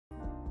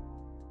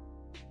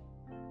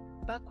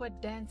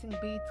Backward dancing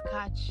beats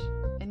catch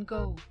and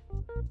go,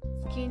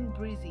 skin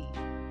breezy.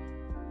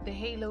 The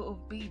halo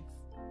of beads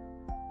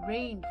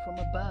rained from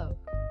above.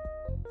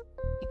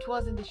 It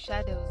was in the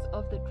shadows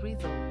of the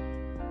drizzle.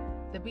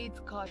 The beads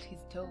caught his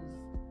toes.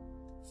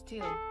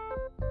 Still,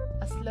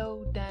 a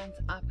slow dance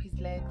up his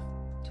legs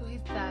to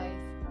his thighs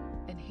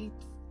and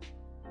hips.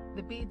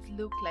 The beads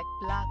looked like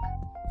black,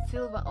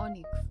 silver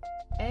onyx,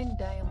 and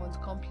diamonds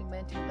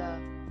complementing the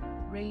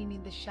rain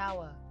in the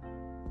shower.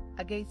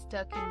 A gaze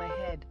stuck in my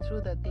head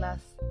through the glass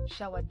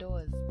shower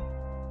doors.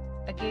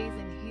 A gaze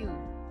and hue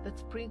that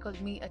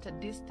sprinkled me at a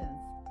distance.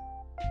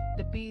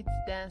 The beads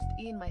danced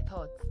in my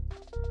thoughts,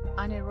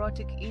 an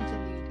erotic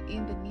interlude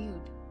in the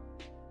nude.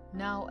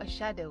 Now a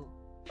shadow,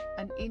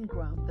 an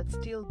ingram that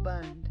still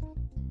burned,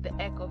 the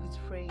echo of his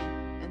frame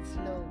and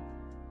slow.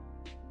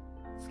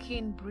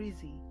 Skin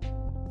breezy,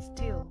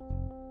 still,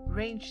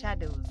 rain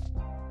shadows.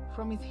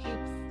 From his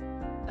hips,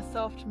 a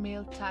soft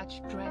male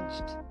touch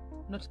drenched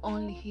not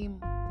only him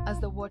as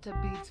the water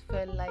beads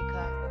fell like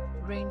a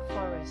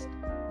rainforest.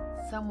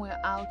 Somewhere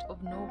out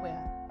of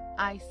nowhere,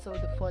 I saw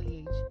the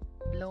foliage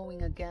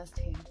blowing against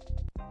him.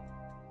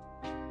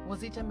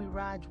 Was it a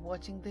mirage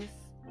watching this?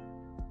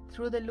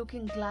 Through the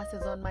looking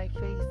glasses on my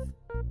face,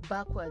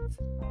 backwards,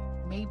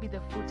 maybe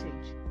the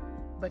footage,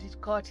 but it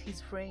caught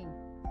his frame,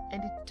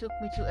 and it took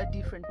me to a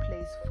different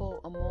place for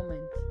a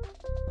moment.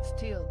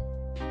 Still,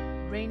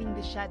 raining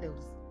the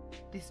shadows,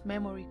 this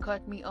memory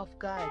caught me off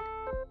guard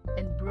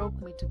and broke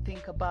me to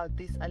think about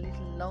this a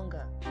little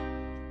longer.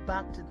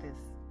 Back to this.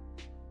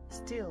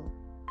 Still,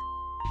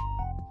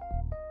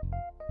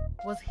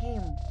 was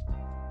him.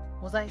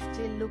 Was I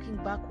still looking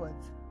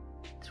backwards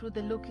through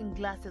the looking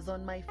glasses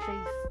on my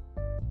face?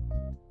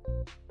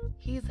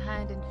 His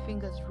hand and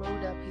fingers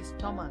rolled up his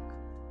stomach,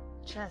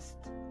 chest,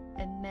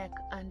 and neck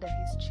under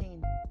his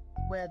chin,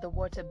 where the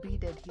water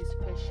beaded his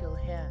facial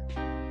hair,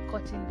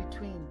 caught in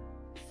between,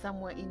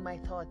 somewhere in my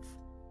thoughts.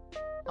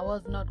 I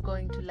was not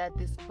going to let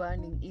this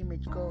burning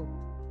image go,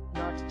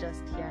 not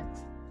just yet.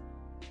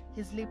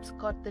 His lips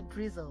caught the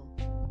drizzle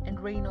and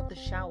rain of the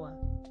shower,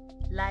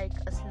 like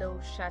a slow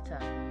shutter.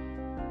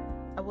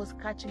 I was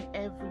catching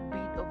every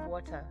bead of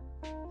water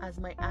as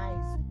my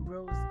eyes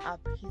rose up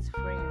his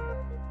frame.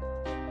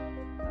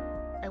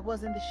 I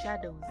was in the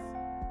shadows.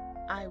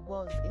 I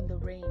was in the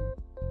rain,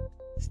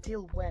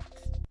 still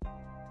wet,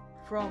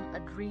 from a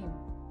dream.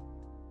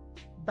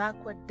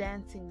 Backward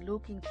dancing,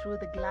 looking through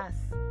the glass.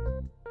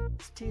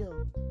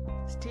 Still,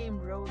 steam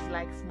rose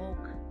like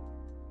smoke.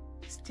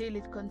 Still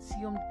it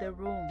consumed the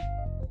room,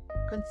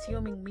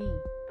 consuming me,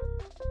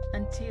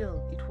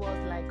 until it was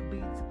like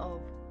beads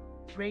of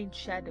rain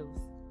shadows,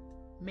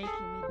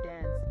 making me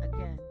dance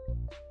again.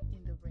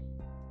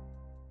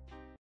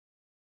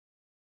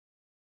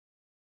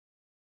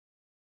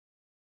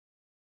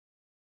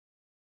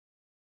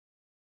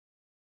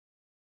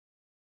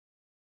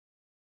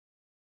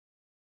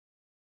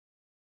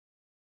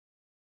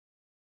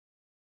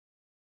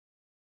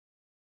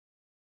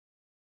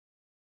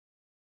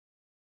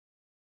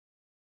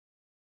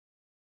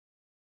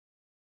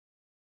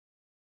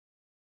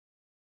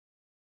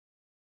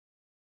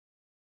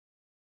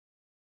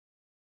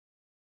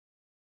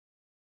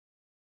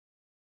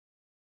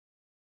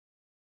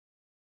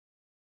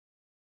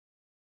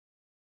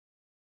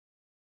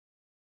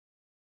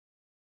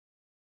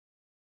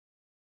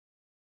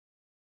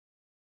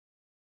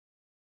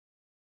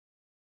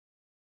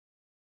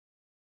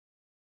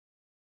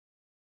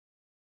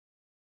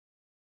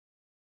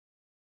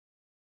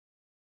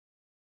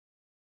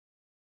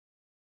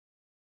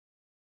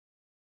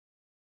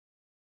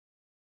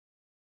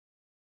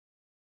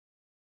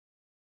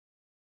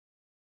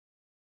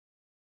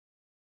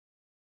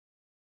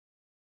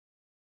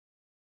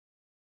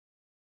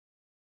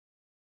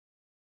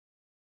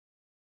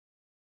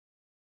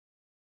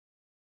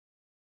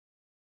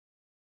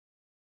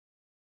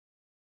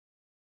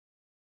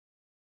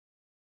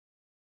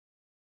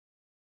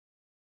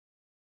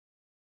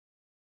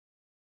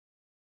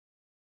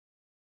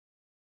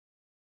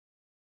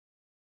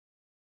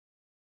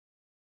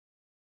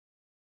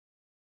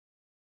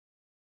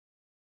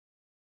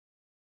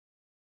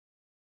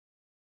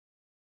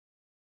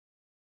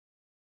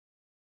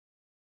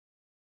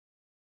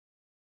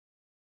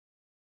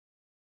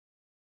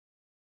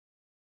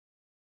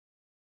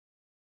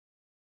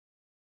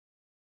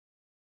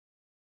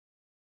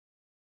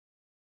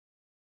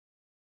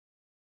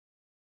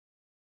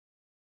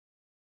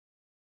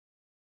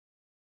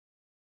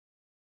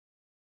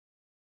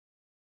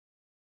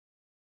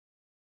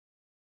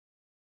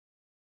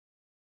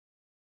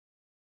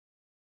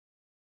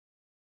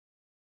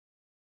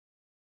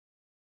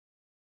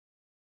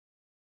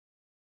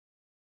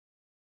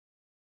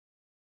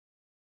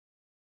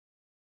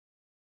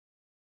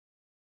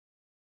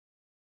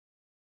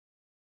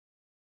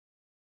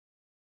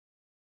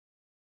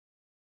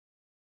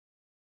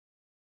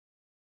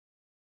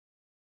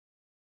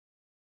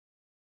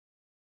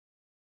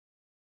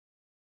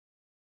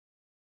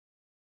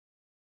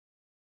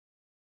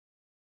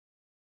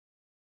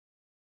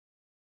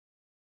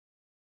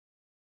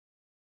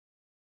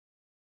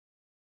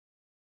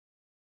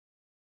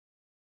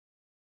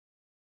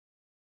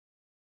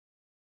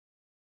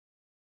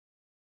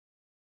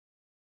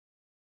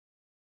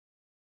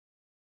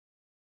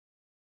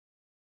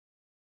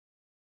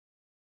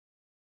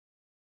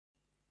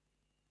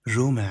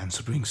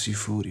 Romance brings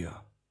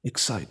euphoria,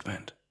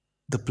 excitement,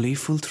 the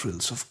playful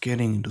thrills of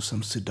getting into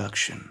some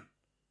seduction,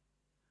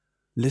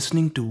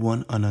 listening to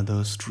one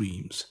another's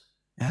dreams,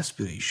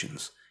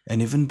 aspirations,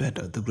 and even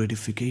better, the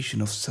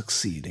gratification of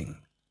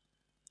succeeding,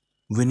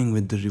 winning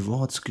with the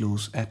rewards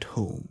close at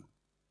home.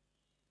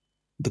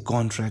 The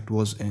contract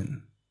was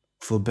in,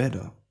 for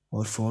better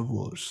or for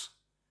worse.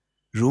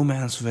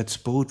 Romance weds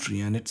poetry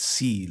and it's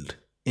sealed,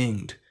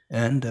 inked,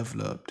 and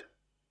developed.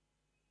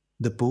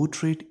 The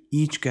portrait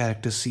each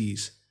character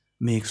sees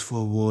makes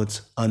for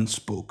words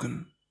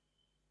unspoken.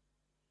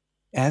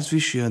 As we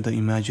share the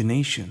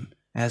imagination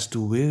as to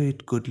where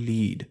it could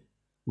lead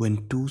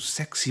when two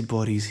sexy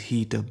bodies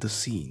heat up the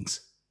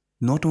scenes,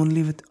 not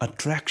only with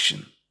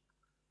attraction,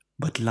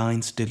 but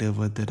lines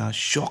delivered that are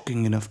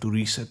shocking enough to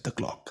reset the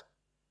clock.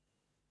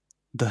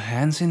 The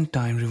hands in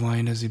time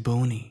rewind as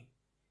Ebony,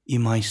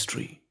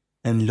 Emistry,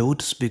 and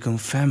Lotus become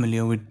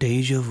familiar with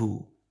deja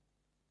vu.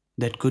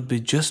 That could be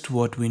just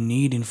what we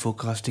need in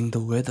forecasting the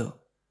weather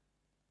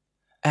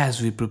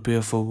as we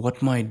prepare for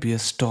what might be a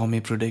stormy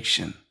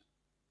prediction.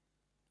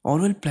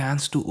 Orwell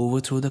plans to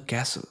overthrow the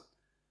castle,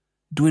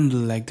 dwindle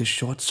like the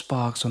short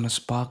sparks on a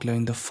sparkler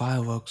in the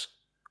fireworks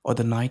or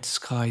the night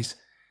skies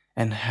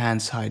and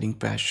hands hiding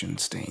passion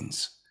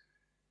stains.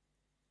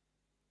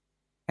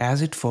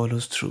 As it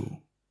follows through,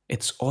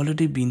 it's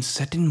already been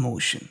set in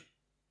motion,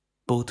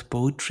 both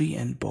poetry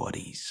and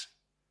bodies.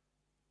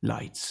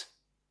 Lights,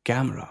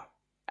 camera,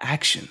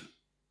 action.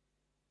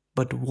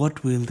 But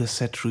what will the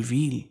set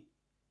reveal?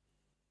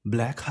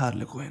 Black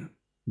Harlequin,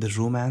 the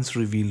Romance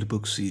Revealed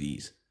book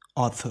series,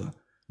 author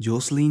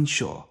Jocelyn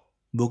Shaw,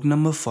 book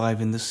number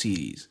 5 in the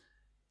series,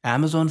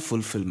 Amazon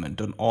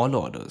fulfillment on all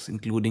orders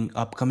including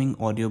upcoming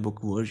audiobook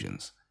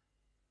versions.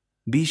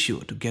 Be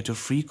sure to get a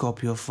free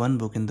copy of one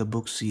book in the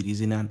book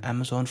series in an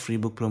Amazon free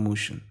book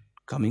promotion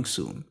coming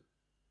soon.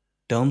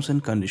 Terms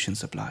and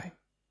conditions apply.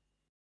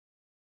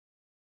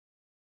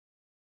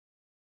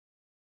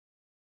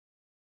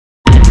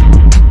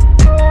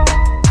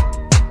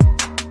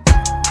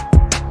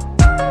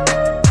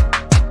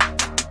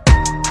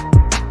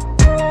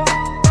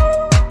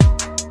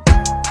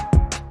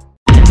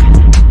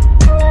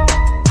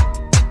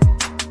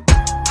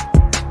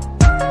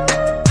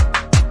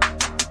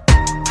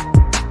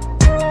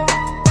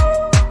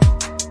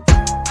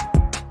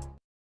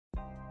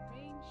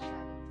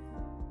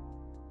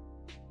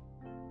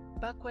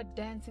 Backward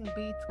dancing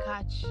beats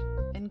catch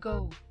and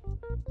go,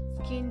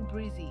 skin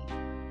breezy,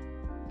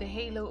 the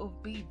halo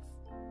of beads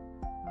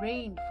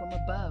rained from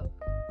above.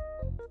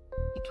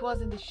 It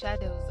was in the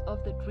shadows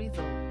of the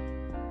drizzle,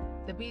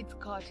 the beads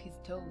caught his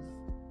toes.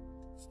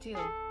 Still,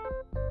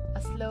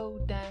 a slow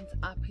dance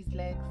up his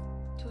legs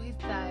to his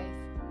thighs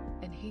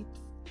and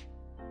hips.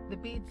 The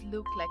beads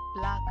looked like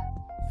black,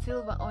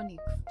 silver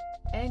onyx,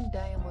 and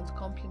diamonds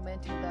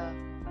complementing the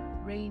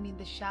rain in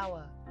the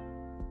shower.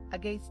 A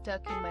gaze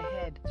stuck in my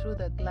head through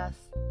the glass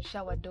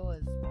shower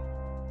doors,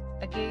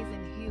 a gaze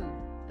and hue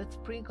that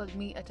sprinkled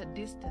me at a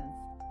distance.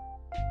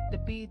 The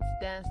beads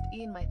danced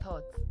in my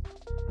thoughts,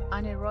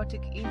 an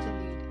erotic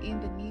interlude in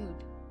the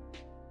nude.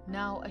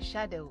 Now a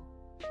shadow,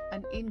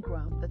 an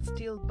ingram that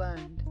still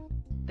burned,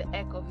 the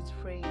echo of his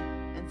frame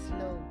and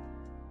slow.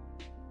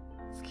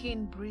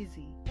 Skin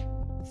breezy,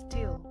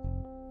 still,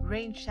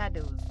 rain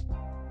shadows.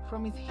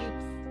 From his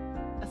hips,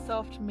 a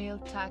soft male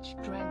touch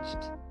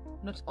drenched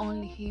not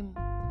only him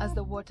as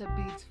the water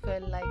beads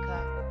fell like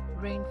a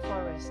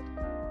rainforest.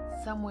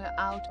 Somewhere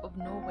out of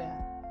nowhere,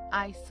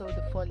 I saw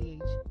the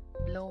foliage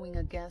blowing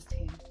against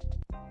him.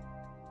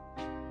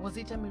 Was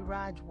it a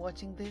mirage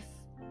watching this?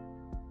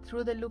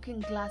 Through the looking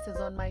glasses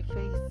on my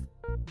face,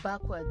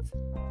 backwards,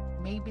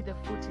 maybe the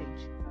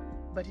footage,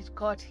 but it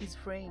caught his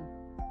frame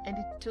and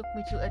it took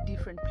me to a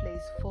different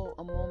place for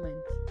a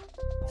moment.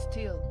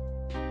 Still,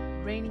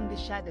 raining the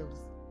shadows,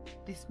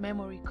 this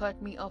memory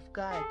caught me off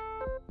guard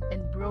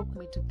and broke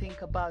me to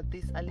think about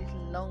this a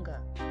little longer.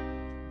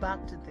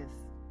 Back to this.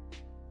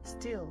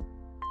 Still,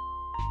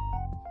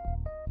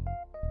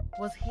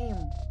 was him?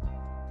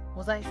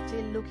 Was I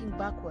still looking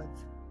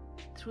backwards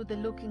through the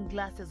looking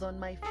glasses on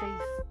my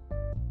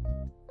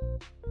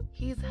face?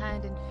 His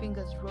hand and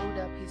fingers rolled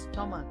up his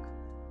stomach,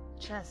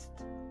 chest,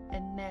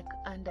 and neck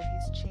under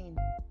his chin,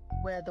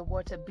 where the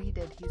water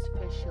beaded his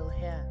facial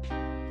hair,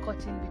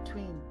 caught in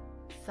between,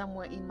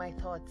 somewhere in my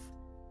thoughts.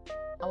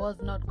 I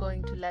was not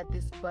going to let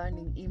this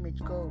burning image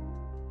go,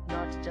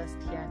 not just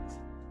yet.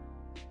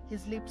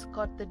 His lips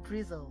caught the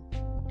drizzle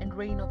and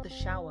rain of the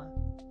shower,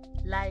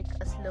 like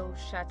a slow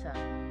shutter.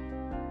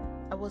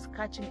 I was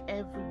catching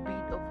every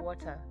bead of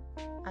water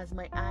as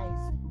my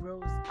eyes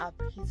rose up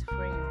his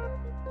frame.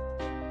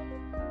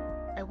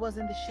 I was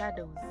in the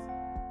shadows,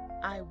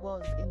 I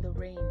was in the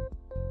rain,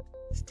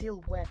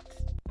 still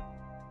wet,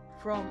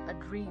 from a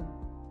dream,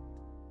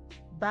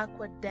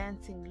 backward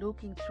dancing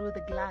looking through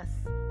the glass.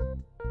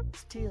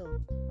 Still,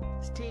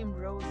 steam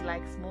rose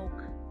like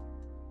smoke.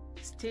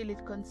 Still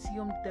it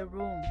consumed the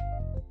room,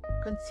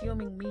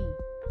 consuming me,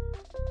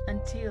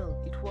 until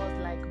it was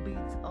like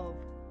beads of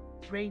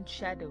rain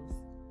shadows,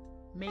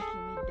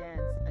 making me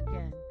dance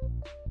again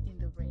in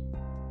the rain.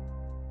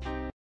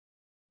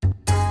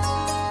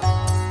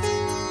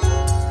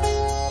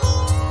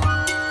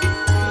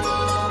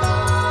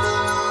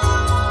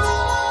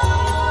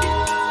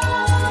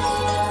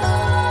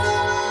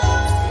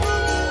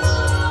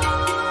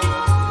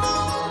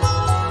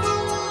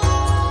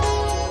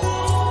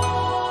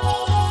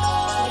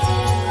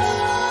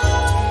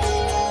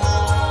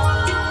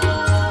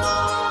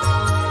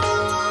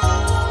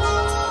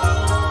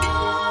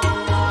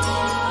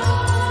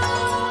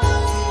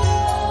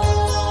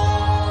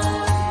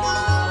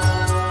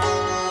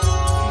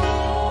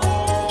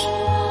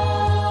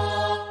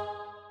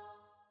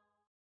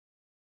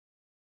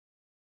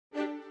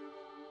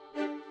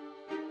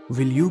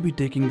 Will you be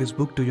taking this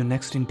book to your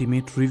next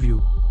intimate review?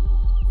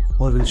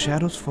 Or will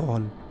shadows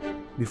fall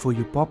before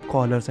you pop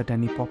collars at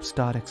any pop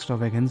star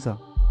extravaganza?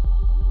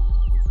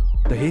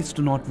 The haste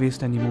to not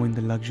waste anymore in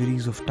the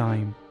luxuries of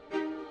time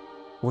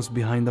was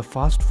behind the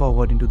fast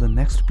forward into the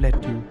next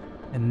plateau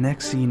and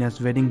next scene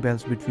as wedding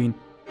bells between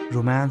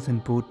romance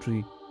and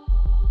poetry.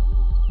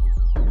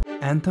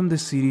 Anthem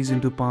this series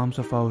into palms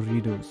of our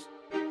readers,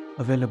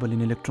 available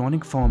in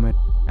electronic format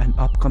and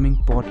upcoming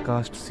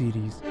podcast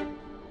series.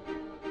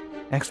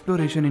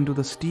 Exploration into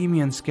the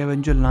steamy and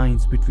scavenger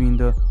lines between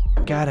the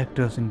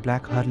characters in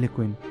Black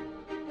Harlequin,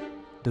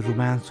 the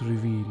romance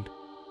revealed.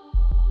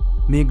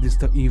 Make this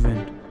the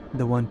event,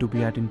 the one to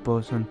be at in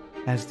person,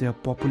 as they are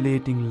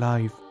populating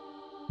live,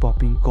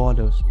 popping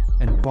collars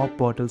and pop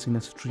bottles in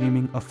a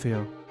streaming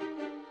affair.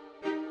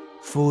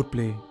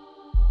 Foreplay.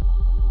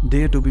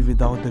 Dare to be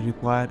without the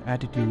required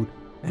attitude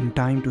and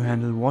time to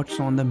handle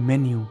what's on the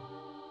menu,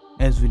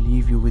 as we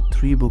leave you with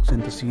 3 books in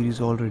the series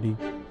already.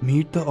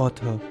 Meet the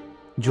author,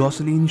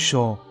 Jocelyn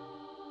Shaw,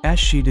 as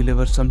she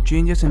delivers some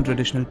changes in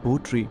traditional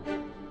poetry,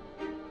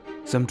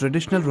 some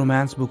traditional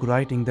romance book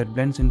writing that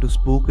blends into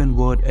spoken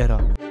word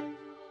era.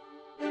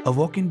 A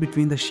walk in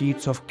between the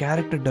sheets of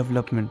character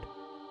development,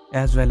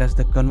 as well as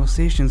the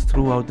conversations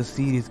throughout the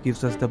series,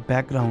 gives us the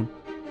background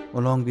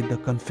along with the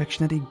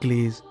confectionery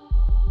glaze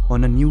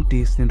on a new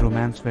taste in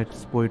romance-fed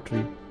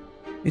poetry.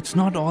 It's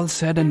not all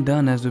said and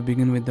done as we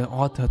begin with the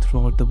author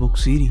throughout the book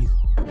series.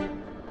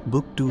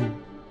 Book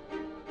 2.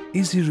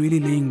 Is he really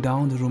laying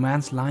down the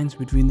romance lines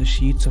between the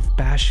sheets of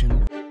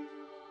passion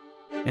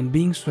and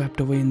being swept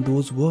away in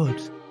those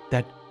words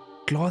that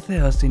clothe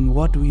us in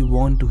what we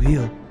want to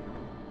hear,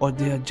 or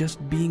they are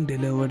just being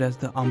delivered as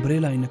the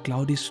umbrella in a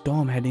cloudy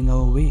storm heading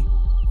our way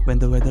when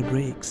the weather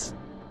breaks?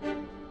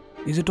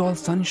 Is it all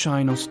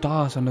sunshine or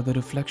stars under the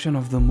reflection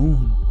of the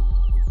moon?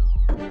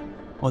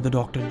 Or the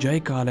Dr.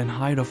 Jekyll and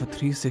Hyde of a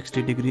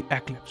 360-degree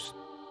eclipse,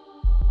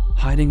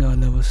 hiding our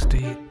lover's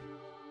tale?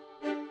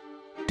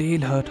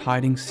 Tale hurt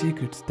hiding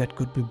secrets that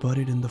could be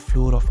buried in the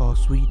floor of our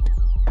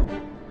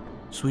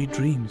sweet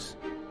dreams,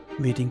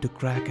 waiting to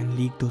crack and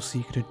leak those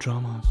secret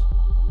dramas.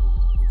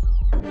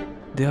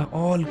 They are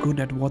all good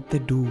at what they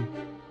do,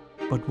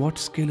 but what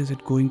skill is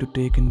it going to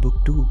take in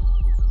book 2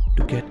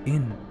 to get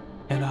in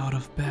and out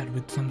of bed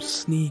with some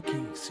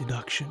sneaky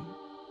seduction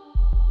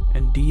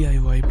and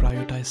DIY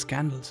prioritized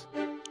scandals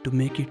to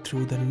make it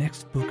through the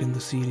next book in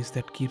the series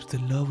that keeps the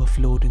love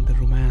afloat in the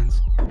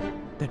romance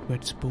that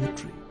wets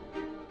poetry?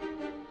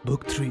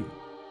 Book 3.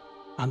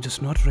 I'm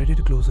just not ready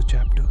to close a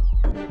chapter.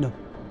 No,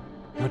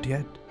 not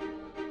yet.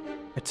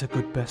 It's a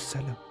good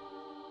bestseller.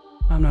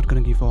 I'm not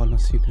gonna give all my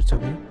secrets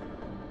away.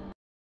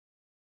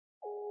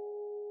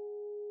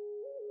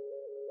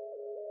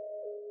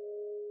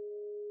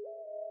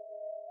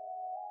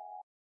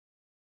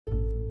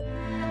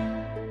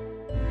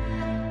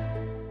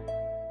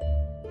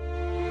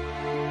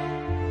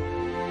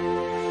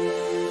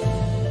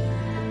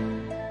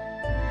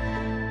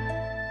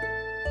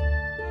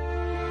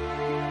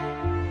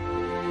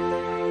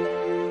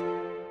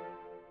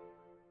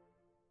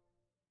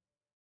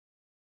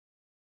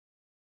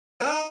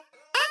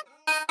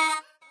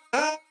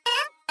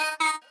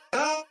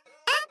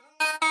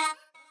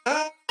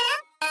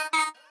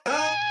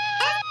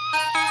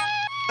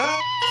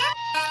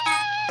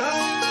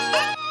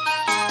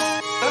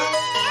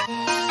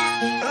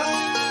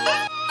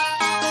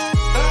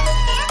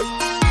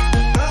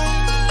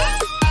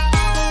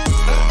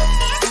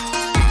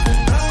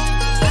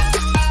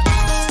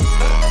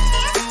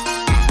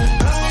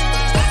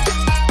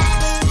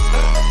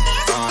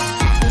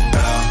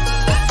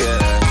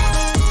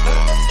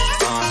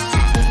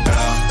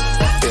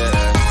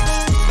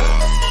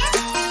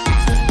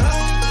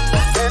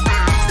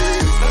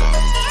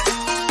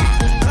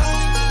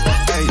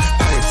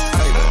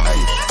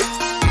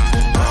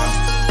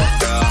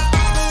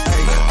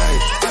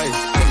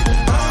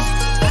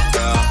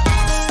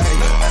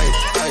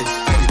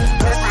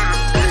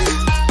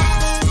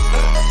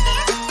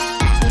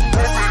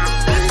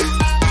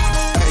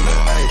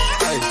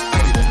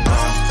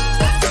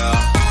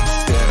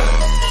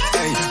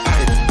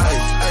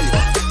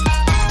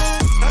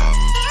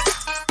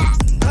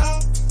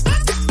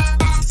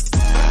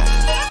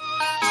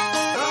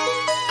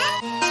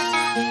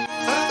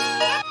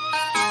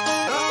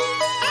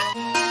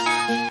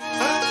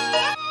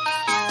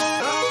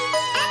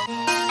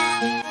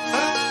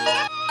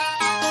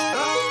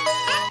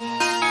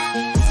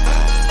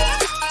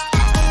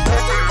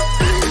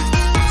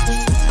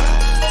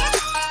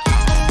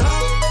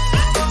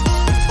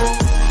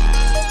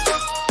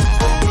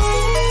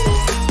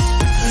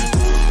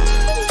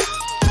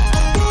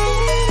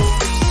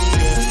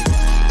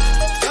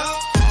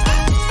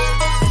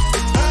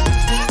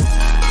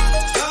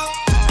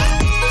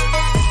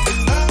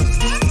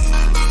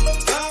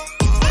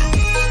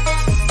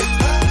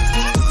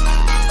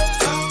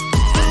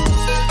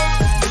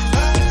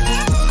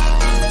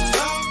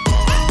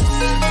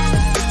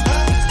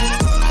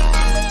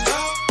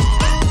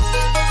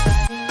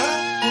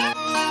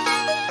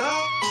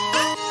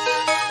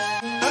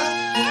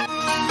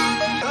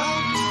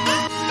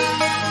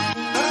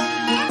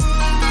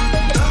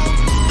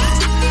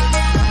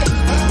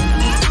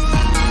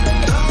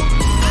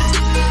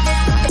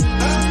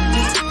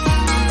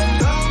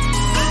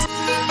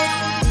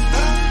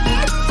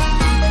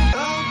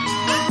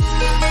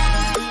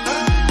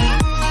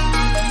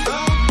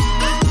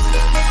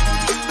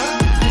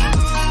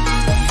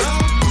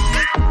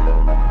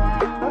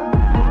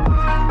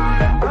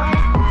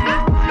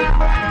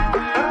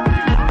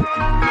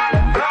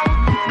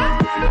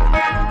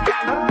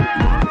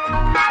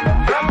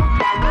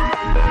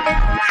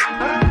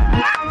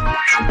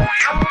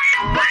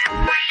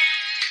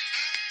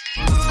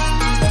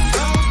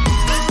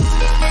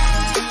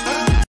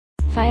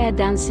 fire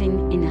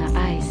dancing in her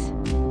eyes,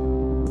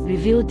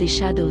 revealed the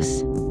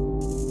shadows,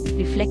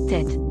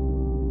 reflected.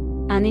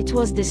 And it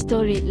was the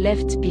story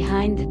left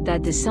behind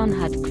that the sun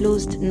had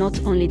closed not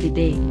only the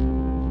day.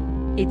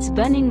 Its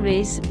burning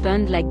rays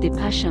burned like the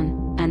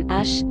passion and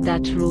ash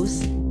that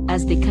rose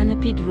as the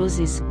canopied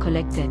roses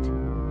collected.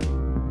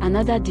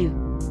 Another dew,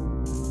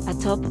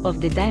 atop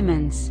of the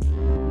diamonds,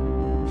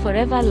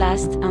 forever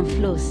lasts and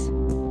flows.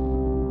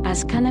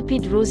 As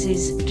canopied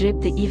roses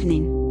drape the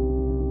evening,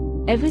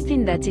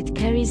 everything that it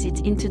carries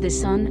it into the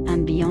sun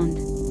and beyond.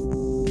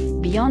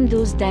 Beyond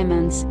those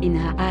diamonds in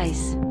her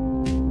eyes,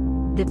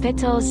 the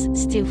petals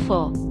still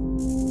fall.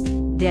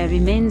 There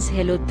remains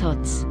halo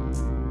thoughts.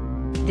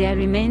 There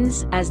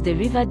remains as the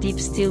river deep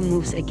still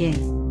moves again.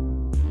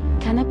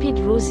 Canopied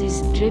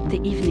roses drape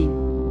the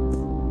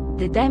evening.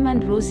 The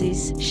diamond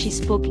roses she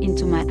spoke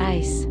into my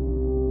eyes.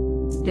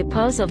 The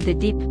pearls of the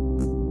deep.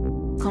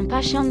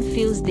 Compassion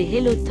fills the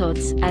halo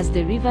thoughts as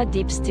the river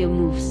deep still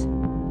moves.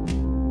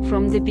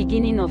 From the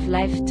beginning of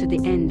life to the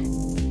end.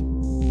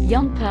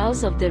 Young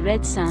pearls of the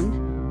red sand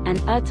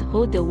and earth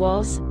hold the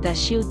walls that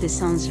shield the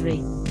sun's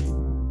ray.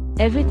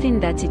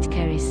 Everything that it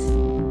carries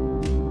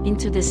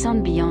into the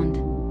sun beyond.